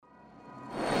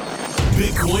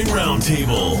Bitcoin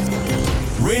Roundtable.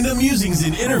 Random musings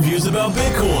and interviews about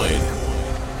Bitcoin.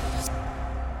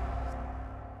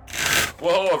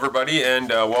 Well, hello everybody, and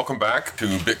welcome back to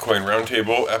Bitcoin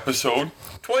Roundtable episode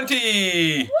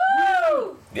 20!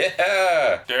 Woo!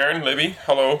 Yeah! Darren, Libby,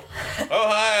 hello. Oh,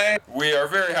 hi! We are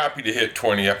very happy to hit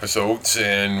 20 episodes,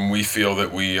 and we feel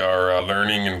that we are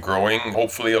learning and growing,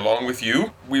 hopefully along with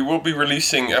you. We will be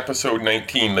releasing episode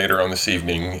 19 later on this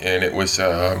evening, and it was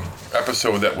an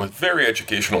episode that was very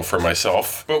educational for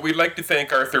myself. But we'd like to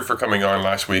thank Arthur for coming on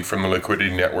last week from the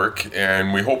Liquidity Network,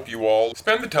 and we hope you all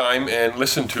spend the time and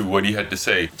listen to what he had to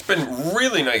say. It's been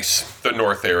really nice, the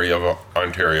north area of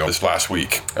Ontario, this last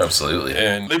week. Absolutely.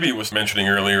 And Libby was mentioning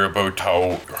earlier about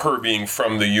how her being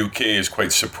from the UK is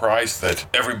quite surprised that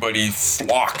everybody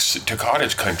flocks to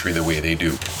cottage country the way they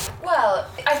do. Well,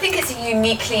 I think it's a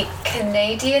uniquely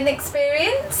Canadian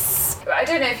experience. I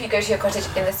don't know if you go to your cottage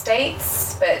in the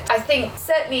States, but I think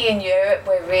certainly in Europe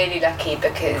we're really lucky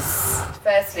because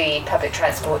firstly, public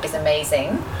transport is amazing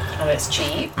and it's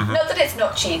cheap. Mm-hmm. Not that it's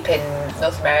not cheap in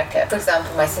North America. For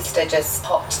example, my sister just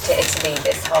hopped to Italy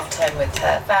this half term with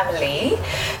her family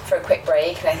for a quick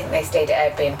break, and I think they stayed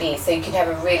at Airbnb, so you can have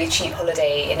a really cheap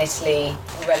holiday in Italy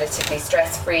relatively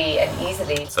stress-free and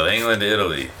easily. So England to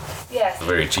Italy, Yes. a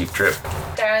very cheap trip.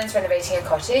 Darren's renovating a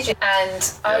cottage,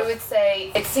 and I would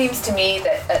say it seems to me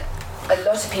that a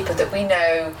lot of people that we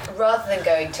know, rather than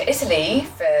going to Italy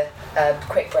for a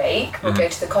quick break, will go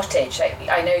to the cottage. Like,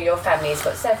 I know your family's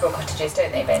got several cottages,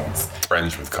 don't they, Vince?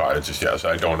 Friends with cottages, yes.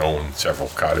 I don't own several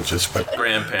cottages, but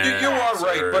Grandparents. you are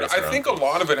right, but I or- think a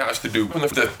lot of it has to do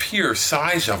with the pure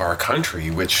size of our country,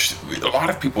 which a lot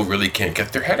of people really can't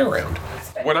get their head around.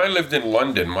 When I lived in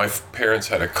London, my parents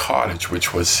had a cottage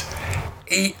which was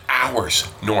 8 hours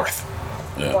north.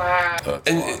 Yeah. Wow. That's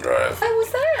a And- long drive. How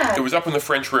was that? It was up in the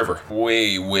French River,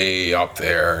 way up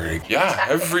there. Yeah,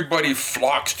 everybody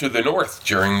flocks to the north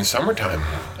during the summertime.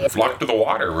 Flock to the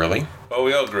water, really. Well,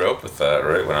 we all grew up with that,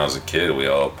 right? When I was a kid, we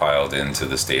all piled into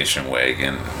the station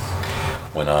wagon,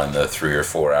 went on the 3 or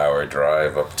 4 hour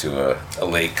drive up to a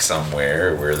lake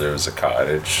somewhere where there was a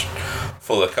cottage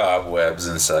full of cobwebs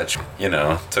and such. You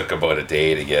know, took about a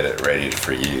day to get it ready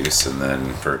for use, and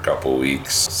then for a couple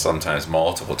weeks, sometimes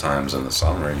multiple times in the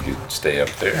summer, you could stay up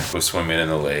there, go swimming in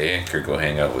the lake, or go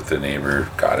hang out with the neighbor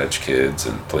cottage kids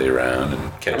and play around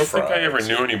and catch I don't think I ever frogs.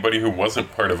 knew anybody who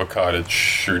wasn't part of a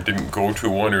cottage or didn't go to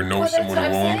one or know Well, that's someone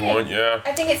what who I'm owned saying. one. Yeah.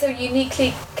 I think it's a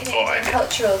uniquely Canadian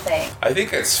cultural thing. I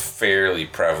think it's fairly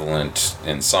prevalent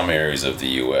in some areas of the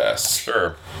U.S.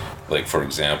 Sure. Like, for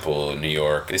example, New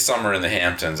York. Summer in the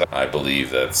Hamptons, I believe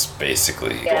that's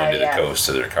basically going to the coast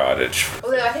to their cottage.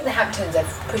 Although I think the Hamptons are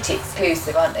pretty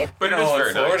exclusive, aren't they? But You it is know, very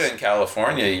in Florida nice. and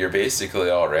California, you're basically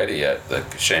already at the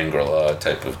Shangri-La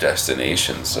type of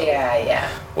destination. So Yeah.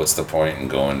 what's the point in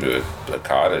going to a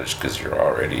cottage because you're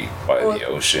already by the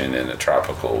ocean in a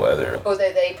tropical weather?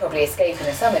 Although they probably escape in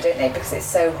the summer, don't they? Because it's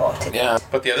so hot. Yeah,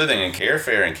 but the other thing,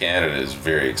 airfare in Canada is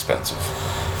very expensive.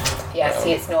 Yeah,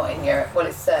 see, it's not in Europe. Well,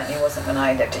 it certainly wasn't when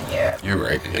I lived in Europe. You're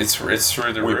right. It's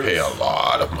through the We roof. pay a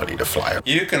lot of money to fly up.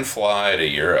 You can fly to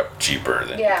Europe cheaper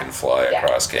than you Yeah. can fly Yeah.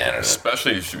 across Canada.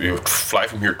 Especially if you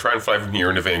try and fly from here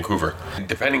into Vancouver.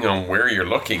 Depending on where you're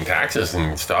looking, taxes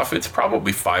and stuff, it's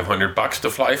probably $500 to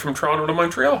fly from Toronto to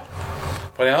Montreal.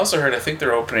 But I also heard, I think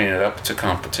they're opening it up to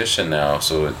competition now,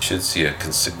 so it should see a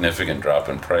significant drop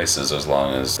in prices as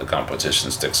long as the competition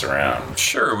sticks around.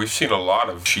 Sure, we've seen a lot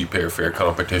of cheap airfare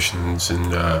competitions in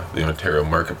the Ontario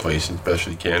marketplace,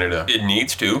 especially Canada. It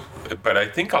needs to, but I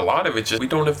think a lot of it's just we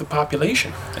don't have the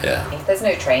population. Yeah. There's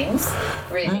no trains,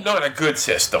 really. Not a good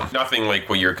system. Nothing like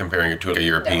what you're comparing it to, a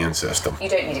European No. system. You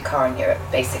don't need a car in Europe,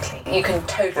 basically. You can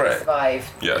totally Right. survive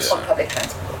Yes. on public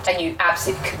transport. And you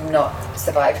absolutely could not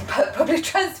survive in public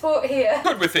transport here.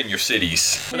 Good within your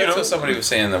cities. You know, what somebody was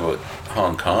saying about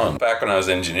Hong Kong. Back when I was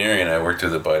engineering, I worked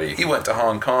with a buddy. He went to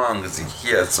Hong Kong because he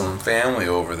had some family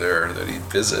over there that he'd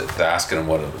visit. Asking him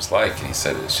what it was like, and he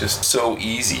said it's just so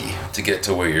easy to get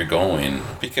to where you're going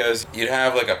because you'd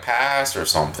have like a pass or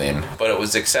something, but it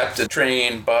was accepted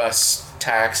train, bus,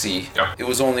 taxi. Yeah. It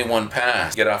was only one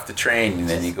pass. You get off the train and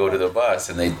then you go to the bus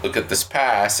and they look at this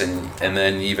pass and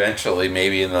then eventually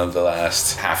maybe in the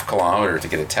last half kilometer to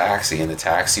get a taxi, and the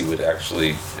taxi would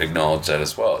actually acknowledge that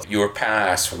as well. Your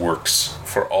pass works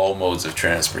for all modes of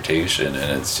transportation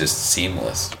and it's just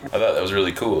seamless. I thought that was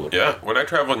really cool. Yeah, when I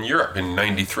traveled in Europe in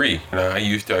 '93, I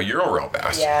used Eurorail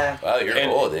pass. Yeah. Wow, you're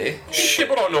And- old, eh? Shit,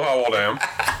 I don't know how old I am.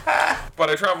 But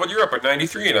I traveled Europe in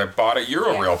 93 and I bought a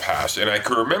Eurorail pass. And I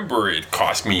could remember it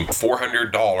cost me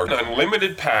 $400. An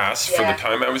unlimited pass for the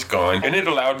time I was gone. And it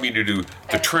allowed me to do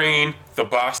the train, the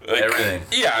bus. Like, Everything.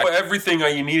 Yeah, everything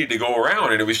I needed to go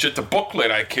around. And it was just a booklet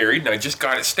I carried and I just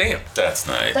got it stamped. That's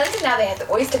nice. London now they have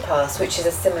the Oyster Pass, which is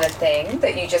a similar thing,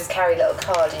 that you just carry a little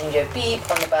card and you do a beep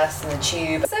on the bus and the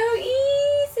tube. So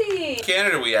easy. In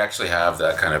Canada, we actually have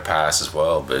that kind of pass as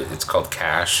well, but it's called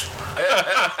cash.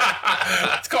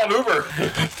 It's called Uber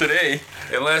today.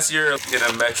 Unless you're in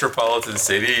a metropolitan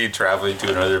city, traveling to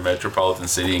another metropolitan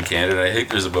city in Canada, I think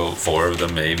there's about 4 of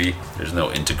them maybe. There's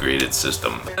no integrated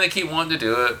system. They keep wanting to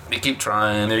do it. They keep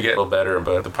trying. They get a little better,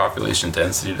 but the population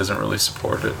density doesn't really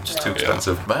support it. It's just too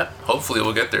expensive. But hopefully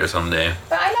we'll get there someday.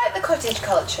 But I like the cottage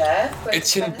culture.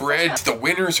 It's inbred. The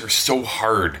winters are so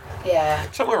hard. Yeah.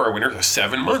 Some of our winters are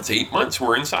 7 months, 8 months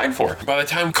we're inside for. By the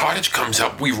time cottage comes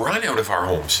up, we run out of our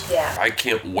homes. Yeah. I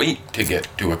can't wait to get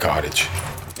to a cottage.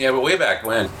 Yeah, but way back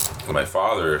when my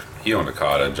father, he owned a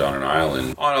cottage on an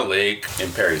island on a lake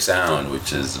in Parry Sound,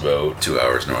 which is about 2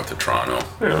 hours north of Toronto.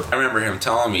 Yeah. I remember him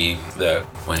telling me that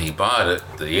when he bought it,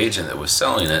 the agent that was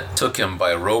selling it took him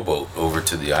by rowboat over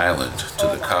to the island, to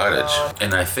the cottage. God.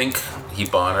 And I think he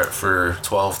bought it for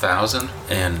 $12,000.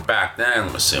 And back then,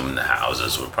 I'm assuming the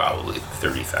houses were probably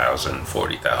 $30,000,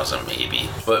 $40,000 maybe.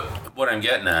 But what I'm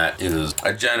getting at is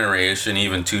a generation,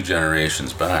 even 2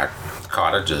 generations back,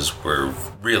 cottages were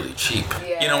really cheap.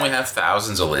 Yeah. You know, we have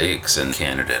thousands of lakes in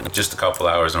Canada. Just a couple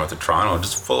hours north of Toronto,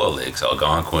 just full of lakes.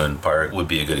 Algonquin Park would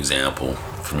be a good example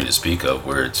for me to speak of,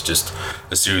 where it's just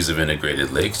a series of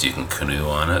integrated lakes. You can canoe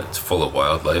on it. It's full of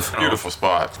wildlife. Beautiful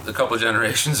spot. A couple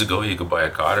generations ago, you could buy a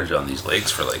cottage on these lakes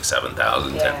for like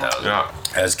 $7,000, Yeah. $10,000. Yeah.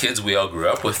 As kids, we all grew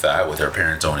up with that, with our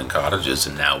parents owning cottages,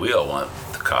 and now we all want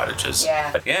the cottages.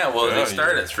 Yeah. But yeah, well, Yeah, they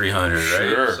start at $300, right?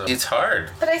 Sure. So it's hard.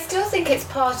 But I still think it's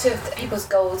part of people's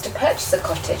goals to purchase a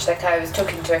cottage. Like I was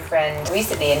talking to a friend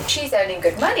recently and she's earning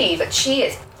good money, but she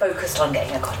is focused on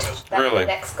getting a cottage. That's Really? the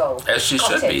next goal. As she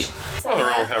should be. Well, they're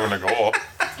all having a goal.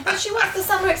 But she wants the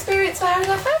summer experience for her and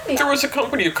her family. There was a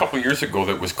company a couple years ago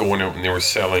that was going out and they were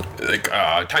selling like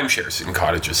timeshares in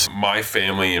cottages. My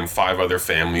family and 5 other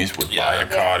families would buy a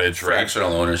cottage, right?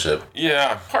 Fractional ownership.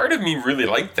 Yeah, part of me really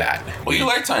liked that. Well, you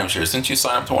like timeshares. Didn't you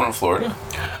sign up to one in Florida?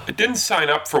 I didn't sign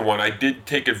up for one. I did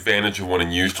take advantage of one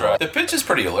and used one. The pitch is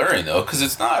pretty alluring, though, because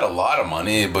it's not a lot of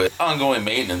money, but ongoing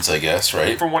maintenance, I guess,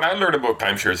 right? From what I learned about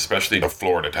timeshares, especially the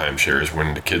Florida timeshares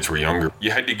when the kids were younger,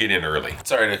 you had to get in early.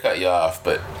 Sorry to cut you off,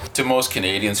 but to most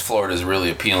Canadians, Florida is really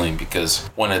appealing because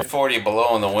when it's 40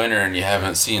 below in the winter and you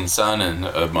haven't seen sun in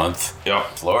a month, Yeah.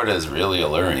 Florida is really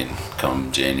alluring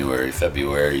come January,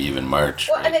 February, even March.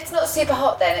 Well, right? and it's not super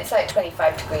hot then. It's like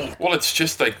 25 degrees. Well, it's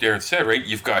just like Darren said, right?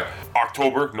 You've got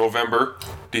October, November,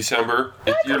 December.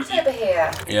 Why October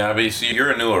here? Yeah, but you see,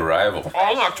 you're a new arrival.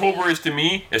 All October is to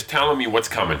me is telling me what's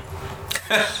coming.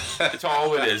 That's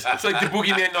all it is. It's like the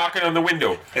boogeyman knocking on the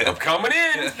window. I'm coming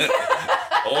in.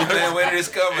 Old man winter's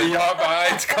coming.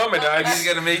 Yeah, it's coming. He's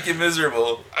gonna make you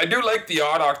miserable. I do like the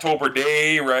odd October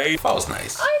day, right? Fall's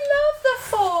nice. I love the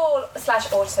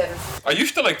fall/autumn. I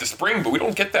used to like the spring, but we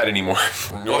don't get that anymore.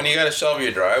 When you gotta shovel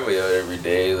your driveway out every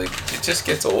day, like, it just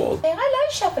gets old. Yeah, I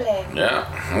like shoveling. Yeah,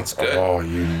 that's good. Oh,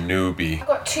 you newbie. I've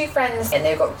got 2 friends and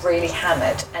they got really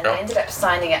hammered and Yeah. they ended up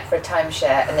signing up for a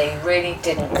timeshare and they really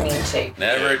didn't mean to.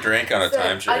 Never drink on a So,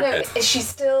 timeshare I know, pit. she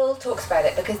still talks about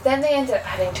it because then they ended up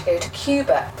having to go to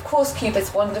Cuba. Of course,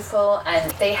 Cuba's wonderful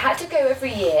and they had to go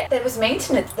every year. There was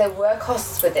maintenance, there were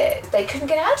costs with it. They couldn't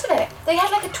get out of it. They had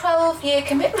like a 12-year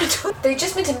commitment. They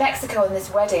just been to Mexico on this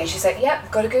wedding and she's like, yep,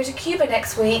 got to go to Cuba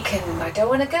next week and I don't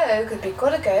want to go because we've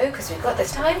got to go because we've got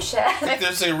this timeshare.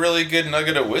 There's a really good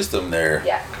nugget of wisdom there.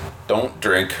 Yeah. Don't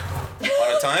drink on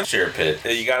a timeshare pit.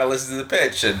 You gotta listen to the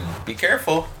pitch and be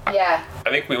careful. Yeah. I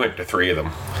think we went to 3 of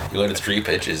them. You went to 3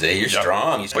 pitches, eh? You're Yep.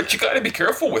 strong. But you got to be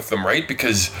careful with them, right?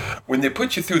 Because when they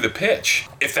put you through the pitch,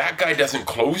 if that guy doesn't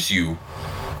close you,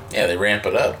 Yeah, they ramp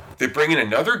it up. they bring in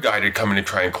another guy to come in and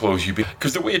try and close you.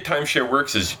 Because the way a timeshare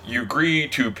works is you agree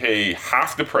to pay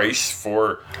half the price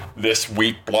for this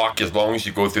week block as long as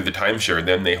you go through the timeshare, and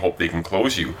then they hope they can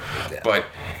close you. Yeah. But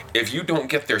if you don't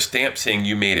get their stamp saying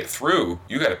you made it through,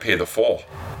 you got to pay the full.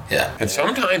 Yeah. And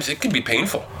sometimes it can be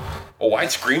painful. Oh, I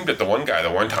screamed at the one guy the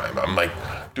one time. I'm like,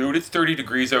 dude, it's 30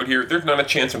 degrees out here. There's not a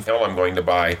chance in hell I'm going to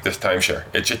buy this timeshare.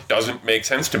 It just doesn't make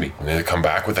sense to me. And they come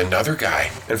back with another guy.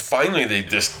 And finally,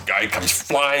 this guy comes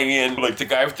flying in, like the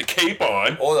guy with the cape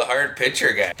on. Oh, the hard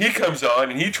pitcher guy. He comes on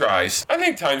and he tries. I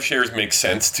think timeshares make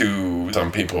sense to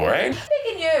some people, right?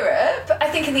 Big in Europe,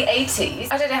 I think in the 80s.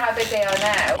 I don't know how big they are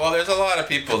now. Well, there's a lot of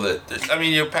people that, I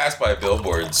mean, you pass by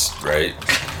billboards, right?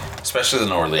 especially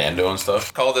in Orlando and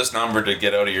stuff. Call this number to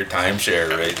get out of your timeshare,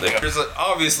 right? Like, there's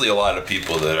obviously a lot of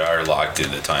people that are locked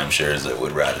into timeshares that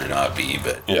would rather not be,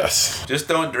 but Yes. just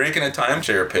don't drink in a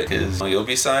timeshare pit because you'll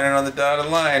be signing on the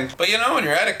dotted line. But when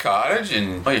you're at a cottage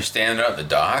and you're standing out at the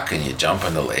dock and you jump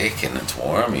in the lake and it's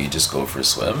warm and you just go for a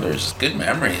swim, there's good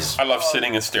memories. I love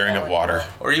sitting and staring at water.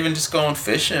 Or even just going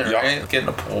fishing, Yeah. right? Getting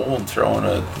a pole and throwing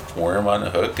a worm on a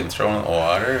hook and throwing it in the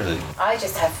water. Like, I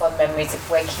just have fond memories of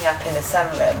waking up in the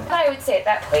sunroom. I would say at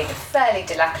that point, a fairly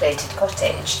dilapidated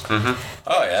cottage.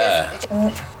 oh yeah.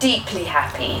 Just deeply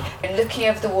happy. Looking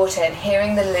over the water and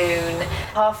hearing the loon,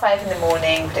 5:30 in the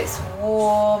morning, but it's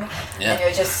warm. Yeah. And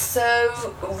you're just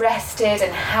so rested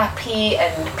and happy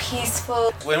and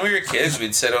peaceful. When we were kids,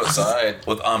 we'd sit outside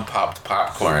with unpopped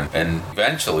popcorn, and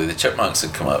eventually the chipmunks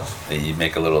would come up. And you'd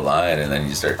make a little line, and then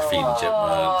you start feeding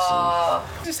chipmunks. Aww.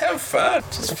 And just have fun.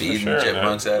 Just feeding sure,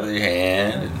 chipmunks out of your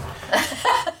hand, and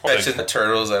catching the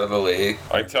turtles out of the lake.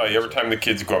 I tell you, every time the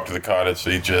kids go up to the cottage,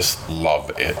 they just love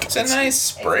it. It's a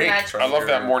nice break. magical. I love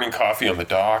that morning coffee on the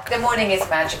dock. The morning is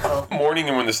magical. Morning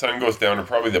and when the sun goes down are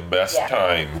probably the best Yeah.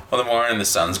 time. Well, the morning the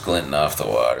sun's glinting off the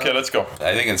water. Okay, let's go.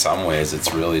 I think in some ways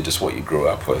it's really just what you grew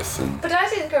up with. And But I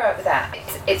didn't grow up with that.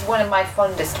 It's one of my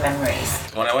fondest memories.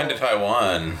 when I went to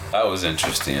Taiwan, that was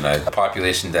interesting. The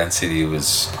population density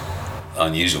was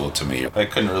unusual to me. I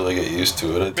couldn't really get used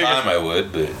to it. At the time I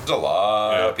would, but there's a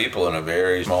lot of people in a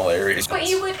very small area. But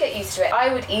you would get used to it.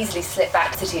 I would easily slip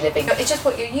back to city living. It's just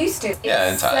what you're used to.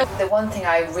 Yeah, in time. The one thing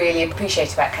I really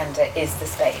appreciate about Canada is the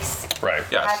space. Right.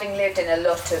 Having lived in a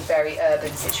lot of very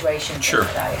urban situations Sure. in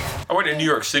my life. I went to New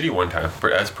York City one time.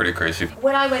 That's pretty crazy.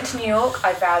 When I went to New York,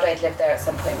 I vowed I'd live there at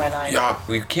some point in my life. Yeah,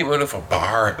 we came out of a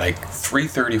bar at like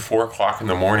 3:30, 4 o'clock in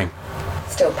the morning,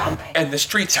 Still pumping. and the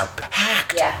streets are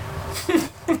packed. Yeah.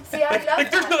 See, I love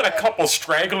Like there's that, not a though. couple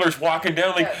stragglers walking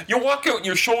down. Like No. you walk out and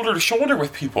you're shoulder to shoulder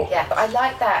with people. Yeah, but I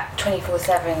like that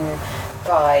 24/7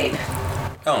 vibe.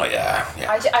 Oh yeah,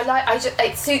 yeah.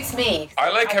 It suits me. I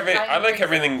like having find I like it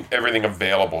everything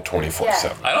available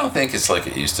 24/7. I don't think it's like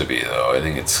it used to be though. I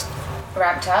think it's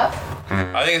ramped up.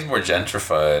 I think it's more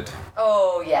gentrified.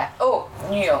 Oh yeah. Oh,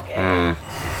 New York. Yeah.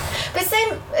 But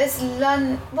same as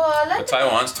London. Well, London. But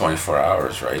Taiwan's 24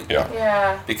 hours, right? Yeah.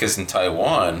 Yeah. Because in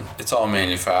Taiwan, it's all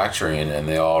manufacturing and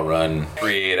they all run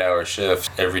 3 8-hour shifts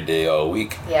every day all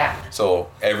week. Yeah. So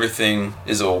everything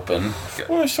is open.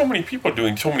 Well, there's so many people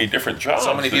doing so many different jobs.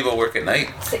 So many people work at night.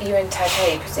 So you were in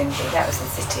Taipei, presumably. That was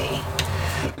the city.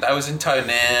 I was in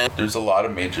Tainan. There's a lot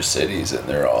of major cities and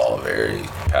they're all very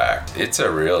packed. It's a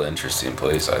real interesting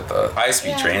place, I thought. High-speed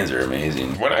Yeah. trains are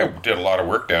amazing. When I did a lot of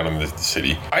work down in the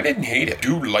city, I didn't hate it. I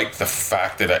do like the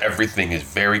fact that everything is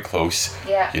very close.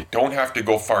 Yeah. You don't have to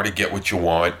go far to get what you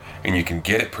want, and you can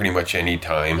get it pretty much any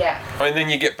time. Yeah. And then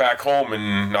you get back home,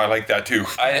 and I like that too.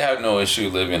 I have no issue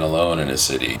living alone in a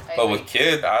city. I But agree. with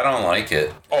kids, I don't like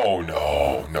it. Oh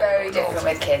no, no, Very no, different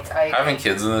no. with kids. I agree. Having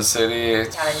kids in the city,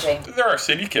 it's Challenging. There are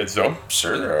city kids though.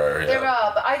 sure there are. Yeah. There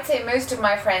are, but I'd say most of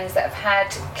my friends that have had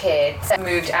kids have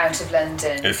moved out of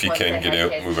London. If you once can they get had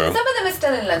out, kids. move out. Some of them are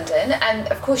still in London, and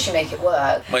of course you make it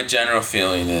work. My general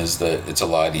feeling is that it's a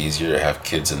lot easier to have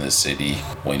kids in the city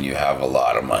when you have a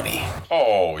lot of money.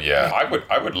 Oh yeah,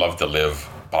 I would love to live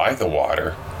by the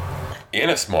water in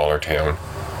a smaller town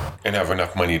and have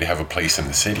enough money to have a place in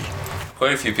the city.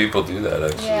 Quite a few people do that,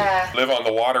 actually. Yeah. Live on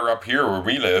the water up here where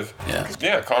we live. Yeah.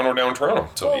 Yeah, condo down Toronto.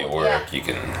 So when you Oh, work, yeah. you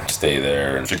can stay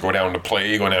there. And You go down to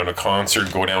play, go down to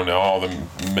concert, go down to all the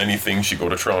many things you go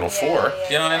to Toronto for.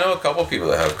 you know, I know a couple people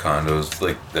that have condos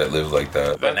like that live like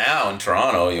that. But now in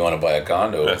Toronto, you want to buy a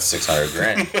condo, it's 600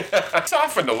 grand. It's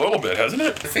softened a little bit, hasn't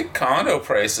it? I think condo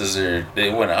prices they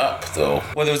went up though.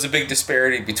 Well, there was a big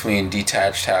disparity between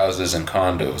detached houses and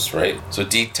condos, right? So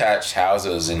detached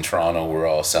houses in Toronto were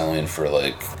all selling for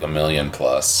like $1 million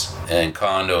plus, and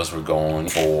condos were going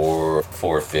for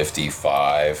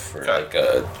 $455 for like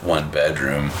a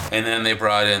 1-bedroom. And then they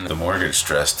brought in the mortgage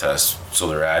stress test, so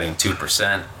they're adding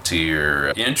 2% to your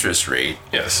interest rate.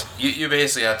 Yes. You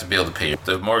basically have to be able to pay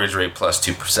the mortgage rate plus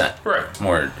 2%. Right.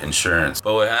 More insurance.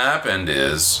 But what happened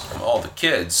is all the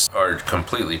kids are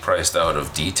completely priced out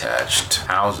of detached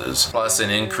houses, plus an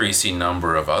increasing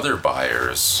number of other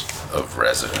buyers of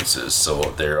residences. So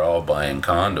they're all buying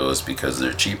condos because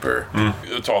they're cheaper.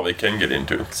 That's all they can get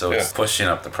into. So yeah. it's pushing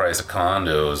up the price of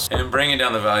condos and bringing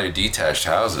down the value of detached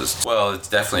houses. Well, it's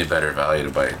definitely better value to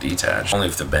buy a detached. Only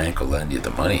if the bank will lend you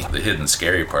the money. The hidden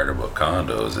scary part about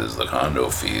condos is the condo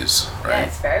fees, Yeah, right?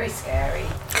 it's very scary.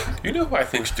 You know who I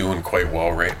think's doing quite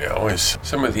well right now is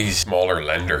some of these smaller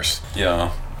lenders.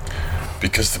 Yeah.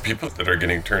 Because the people that are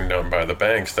getting turned down by the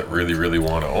banks that really, really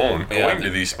want to own going to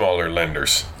these smaller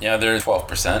lenders. Yeah, they're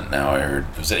 12% now. I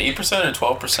heard. Was it 8%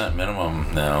 or 12%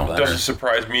 minimum now? It doesn't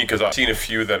surprise me because I've seen a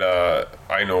few that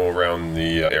I know around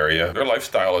the area. Their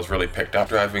lifestyle has really picked up.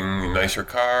 Driving nicer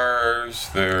cars.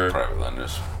 They're private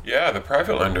lenders. Yeah, the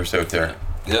private lenders out there.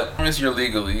 Yep. As long as your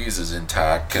legalese is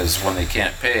intact, because when they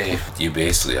can't pay, you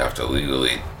basically have to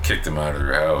legally kick them out of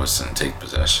their house and take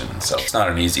possession. So it's not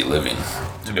an easy living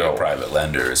to be a private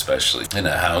lender, especially in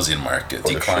a housing market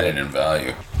declining in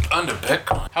value. Under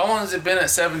Bitcoin. How long has it been at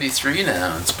 73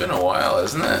 now? It's been a while,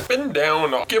 hasn't it? Been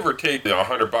down, give or take,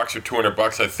 $100 or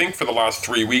 $200, I think, for the last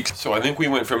 3 weeks. So I think we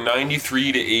went from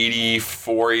 93 to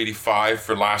 84, 85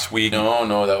 for last week.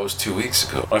 No, that was 2 weeks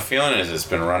ago. My feeling is it's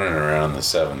been running around the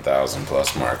 7,000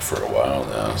 plus mark for a while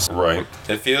now. So right.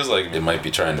 It feels like it might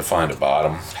be trying to find a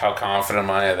bottom. How confident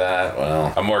am I of that?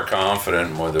 Well, I'm more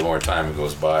confident the more time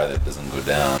goes by that it doesn't go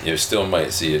down. You still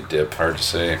might see a dip, hard to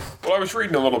say. Well, I was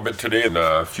reading a little bit today, and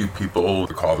a few people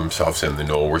who call themselves in the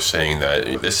know were saying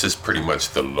that this is pretty much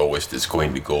the lowest it's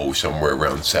going to go, somewhere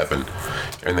around 7,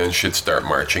 and then should start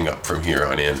marching up from here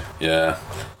on in. Yeah.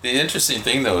 The interesting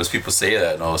thing, though, is people say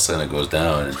that, and all of a sudden it goes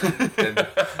down. And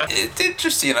it's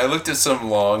interesting. I looked at some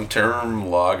long-term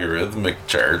logarithmic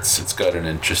charts. It's got an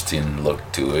interesting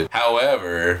look to it.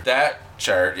 However, that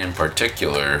chart in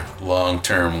particular,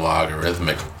 long-term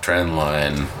logarithmic trend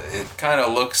line, it kind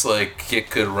of looks like it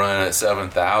could run at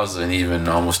 7,000 even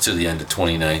almost to the end of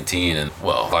 2019. And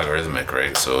well, logarithmic,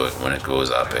 right? So when it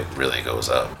goes up, it really goes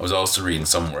up. I was also reading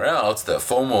somewhere else that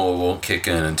FOMO won't kick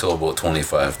in until about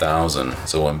 25,000.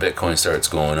 So when Bitcoin starts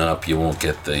going up, you won't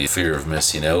get the fear of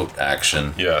missing out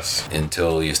action. Yes.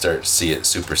 Until you start to see it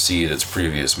supersede its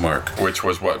previous mark. Which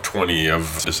was, 20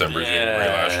 of December, January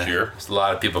last year? A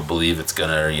lot of people believe it's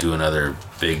gonna do another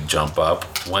big jump up.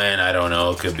 When, I don't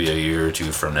know, it could be a year or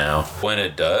two from now. When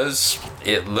it does,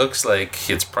 it looks like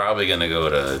it's probably gonna go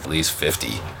to at least 50.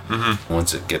 Mm-hmm.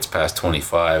 Once it gets past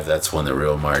 25, that's when the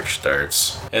real march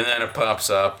starts. And then it pops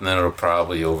up, and then it'll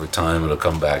probably, over time, it'll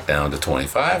come back down to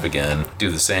 25 again. Do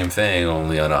the same thing,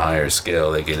 only on a higher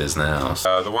scale like it is now.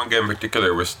 The one guy in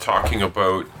particular was talking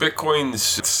about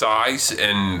Bitcoin's size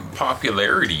and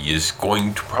popularity is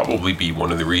going to probably be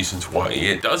one of the reasons why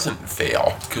it doesn't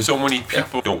fail. Because so many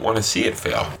people don't want to see it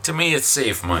fail. To me, it's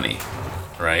safe money.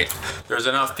 Right? There's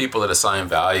enough people that assign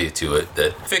value to it that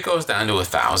if it goes down to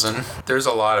 1,000, there's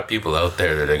a lot of people out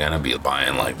there that are going to be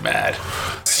buying like mad.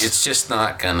 It's just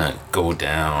not going to go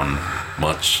down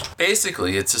much.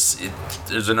 Basically, it's just,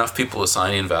 there's enough people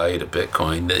assigning value to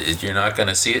Bitcoin that you're not going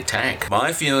to see it tank.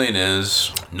 My feeling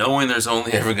is, knowing there's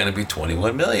only ever going to be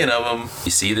 21 million of them, you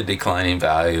see the declining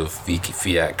value of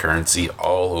fiat currency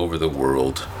all over the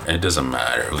world. And it doesn't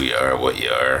matter who you are, what you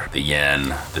are. The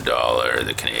yen, the dollar,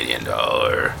 the Canadian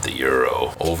dollar, the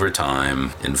euro. Over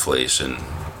time, inflation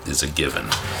is a given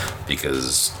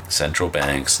because central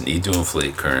banks need to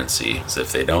inflate currency. So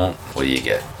if they don't, what do you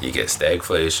get? You get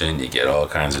stagflation, you get all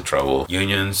kinds of trouble.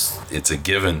 Unions, it's a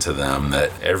given to them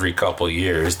that every couple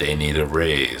years they need a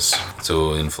raise.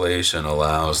 So inflation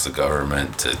allows the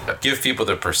government to give people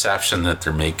the perception that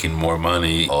they're making more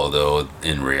money, although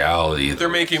in reality they're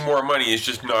making more money, it's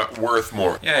just not worth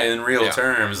more. Yeah, in real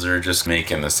terms, they're just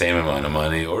making the same amount of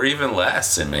money or even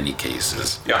less in many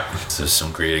cases. Yeah. So there's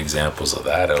some great examples of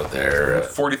that out there.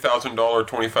 $40,000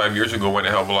 25 years ago went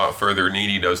a hell of a lot further than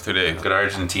 80 does today. Look at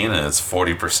Argentina, it's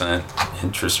 40%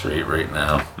 interest rate right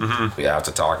now. Mm-hmm. We have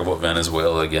to talk about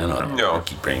Venezuela again. I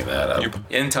keep bringing that up.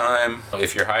 In time,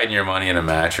 if you're hiding your money in a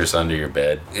mattress under your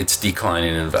bed, it's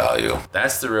declining in value.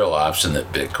 That's the real option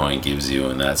that Bitcoin gives you,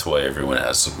 and that's why everyone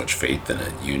has so much faith in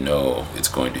it. You know it's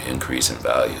going to increase in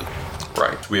value.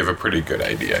 Right. We have a pretty good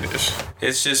idea of this.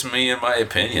 It's just me and my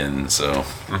opinion, so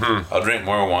I'll drink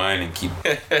more wine and keep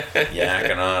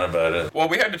yakking on about it. Well,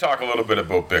 we had to talk a little bit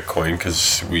about Bitcoin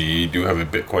because we do have a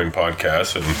Bitcoin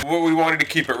podcast, and we wanted to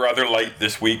keep it rather light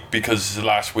this week because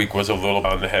last week was a little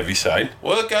on the heavy side.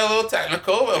 Well, it got a little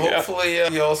technical, but hopefully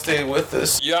you all stay with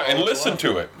us. Yeah, and listen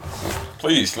to it.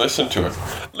 Please, listen to it.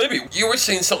 Libby, you were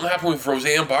saying something happened with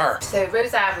Roseanne Barr. So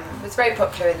Roseanne was very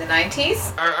popular in the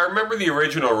 90s. I remember the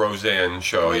original Roseanne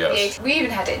show, yes. We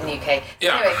even had it in the UK.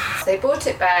 Yeah. Anyway, so they brought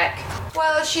it back.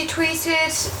 Well, she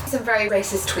tweeted some very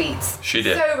racist tweets. She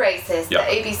did. So racist that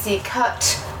ABC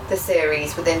cut the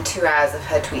series within 2 hours of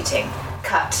her tweeting.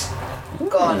 Cut.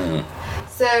 Gone.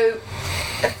 So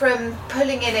from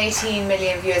pulling in 18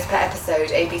 million viewers per episode,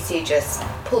 ABC just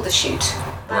pulled the shoot.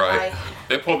 Right.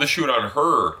 They pulled the shoot on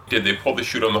her. Did they pull the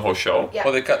shoot on the whole show? Yeah.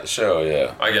 Well, they cut the show,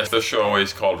 yeah. I guess the show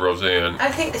is called Roseanne.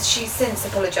 I think that she's since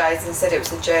apologised and said it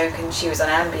was a joke and she was on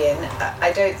Ambien.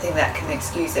 I don't think that can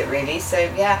excuse it really. So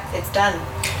yeah, it's done.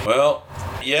 Well,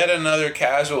 yet another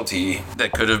casualty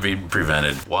that could have been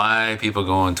prevented. Why people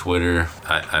go on Twitter,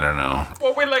 I don't know.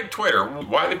 Well, we like Twitter.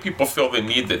 Why do people feel the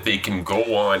need that they can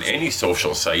go on any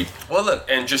social site Well, look,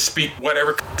 and just speak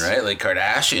whatever? right? Like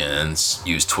Kardashians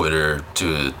use Twitter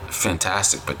to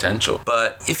fantastic potential.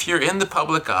 But if you're in the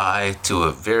public eye to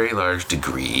a very large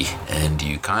degree and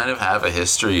you kind of have a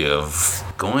history of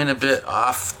going a bit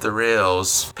off the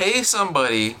rails, pay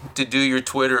somebody to do your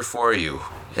Twitter for you.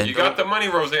 And You got the money,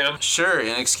 Roseanne. Sure,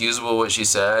 inexcusable what she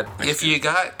said. If you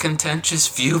got contentious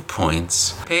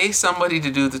viewpoints, pay somebody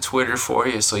to do the Twitter for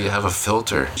you so you have a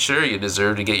filter. Sure, you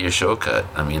deserve to get your show cut.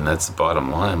 I mean, that's the bottom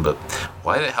line, but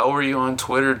why the hell were you on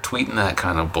Twitter tweeting that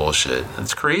kind of bullshit?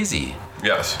 That's crazy.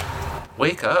 Yes.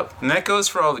 Wake up. And that goes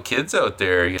for all the kids out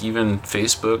there. Even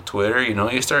Facebook, Twitter,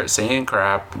 you start saying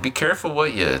crap. Be careful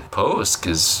what you post,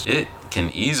 because it can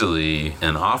easily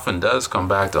and often does come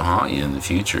back to haunt you in the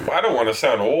future. I don't want to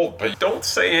sound old, but don't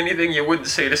say anything you wouldn't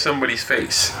say to somebody's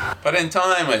face. But in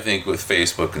time, I think with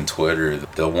Facebook and Twitter,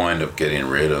 they'll wind up getting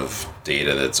rid of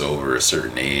data that's over a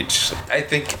certain age. I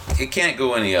think it can't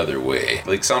go any other way.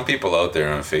 Like some people out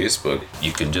there on Facebook,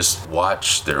 you can just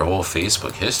watch their whole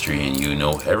Facebook history and you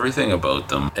know everything about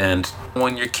them. And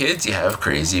when you're kids, you have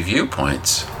crazy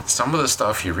viewpoints. Some of the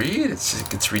stuff you read,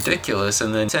 it's ridiculous.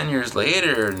 And then 10 years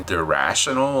later, they're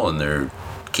rational and they're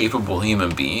capable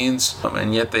human beings,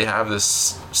 and yet they have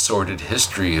this sordid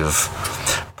history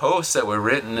of posts that were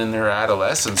written in their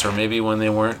adolescence or maybe when they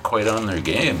weren't quite on their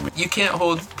game. You can't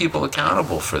hold people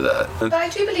accountable for that. But I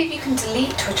do believe you can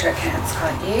delete Twitter accounts,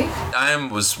 can't you? I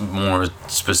was more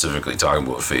specifically talking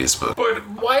about Facebook. But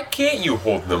why can't you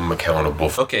hold them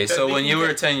accountable? Okay, so when you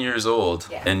were 10 years old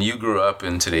and you grew up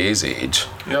in today's age,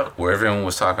 where everyone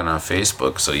was talking on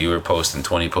Facebook, so you were posting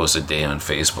 20 posts a day on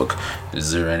Facebook,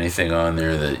 is there anything on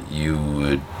there that you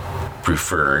would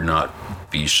prefer not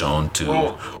be shown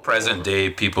to present day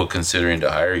people considering to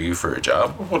hire you for a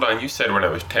job? Hold on, you said when I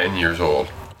was 10 years old.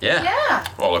 Yeah.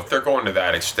 Well, if they're going to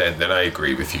that extent, then I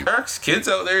agree with you. There's kids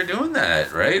out there doing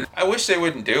that, right? I wish they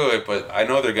wouldn't do it, but I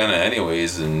know they're gonna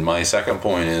anyways. And my second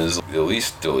point is at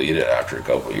least delete it after a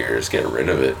couple of years. Get rid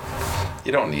of it.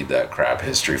 You don't need that crap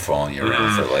history following you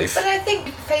around for life. But I think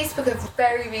Facebook have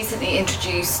very recently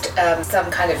introduced some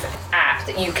kind of app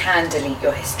that you can delete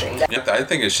your history. I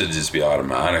think it should just be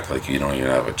automatic. Like you don't even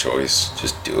have a choice.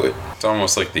 Just do it. It's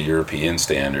almost like the European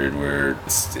standard where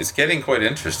it's getting quite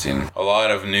interesting. A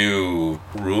lot of new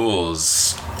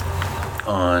rules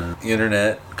on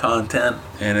internet content,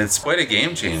 and it's quite a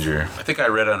game changer. I think I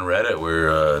read on Reddit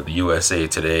where USA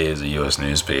Today is a US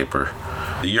newspaper.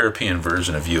 The European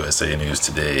version of USA News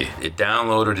Today, it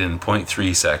downloaded in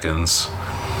 0.3 seconds.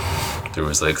 There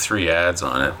was like 3 ads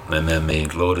on it, and then they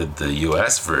loaded the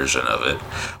US version of it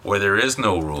where there is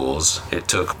no rules. It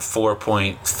took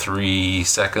 4.3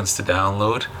 seconds to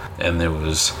download, and there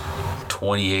was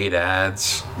 28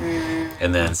 ads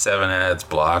and then 7 ads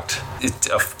blocked. It's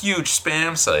a huge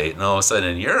spam site, and all of a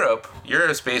sudden in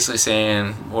Europe's basically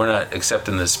saying we're not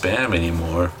accepting the spam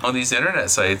anymore. All these internet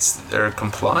sites, they're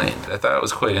compliant. I thought it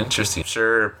was quite interesting.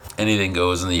 Sure, anything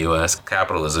goes in the US,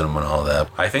 capitalism and all that.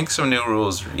 I think some new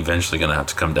rules are eventually going to have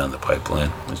to come down the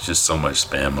pipeline. There's just so much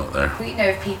spam out there. We know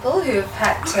of people who have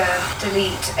had to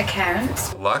delete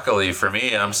accounts. Luckily for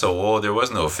me, I'm so old, there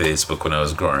was no Facebook when I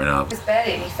was growing up. There's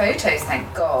barely any photos,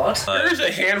 thank God. There's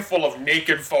a handful of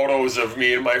naked photos of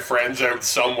me and my friends out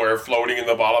somewhere floating in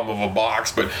the bottom of a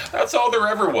box, but that's all there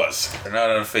ever was. They're not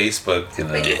on Facebook.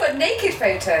 But you've got naked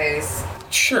photos.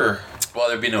 Sure. Well,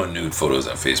 there'd be no nude photos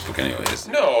on Facebook anyways.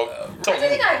 No. I don't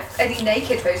think I have any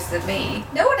naked photos of me.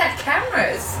 No one had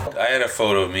cameras. I had a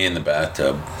photo of me in the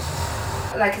bathtub.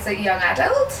 Like as a young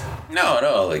adult?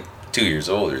 No, like 2 years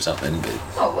old or something. But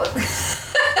Oh, well.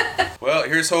 well,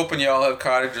 here's hoping y'all have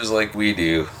cottages like we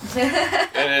do.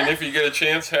 And if you get a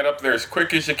chance, head up there as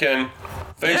quick as you can.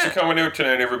 Thanks for coming out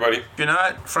tonight, everybody. If you're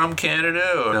not from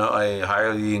Canada, I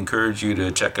highly encourage you to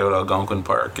check out Algonquin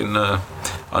Park in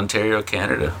Ontario,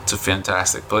 Canada. It's a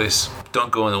fantastic place.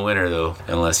 Don't go in the winter, though,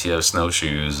 unless you have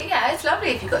snowshoes. Yeah, it's lovely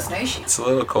if you've got snowshoes. It's a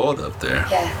little cold up there.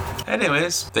 Yeah.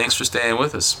 Anyways, thanks for staying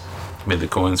with us. May the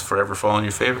coins forever fall in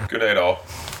your favor. Good night, all.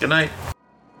 Good night.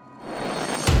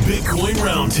 Bitcoin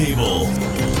Roundtable.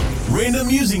 Random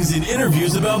musings and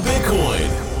interviews about Bitcoin.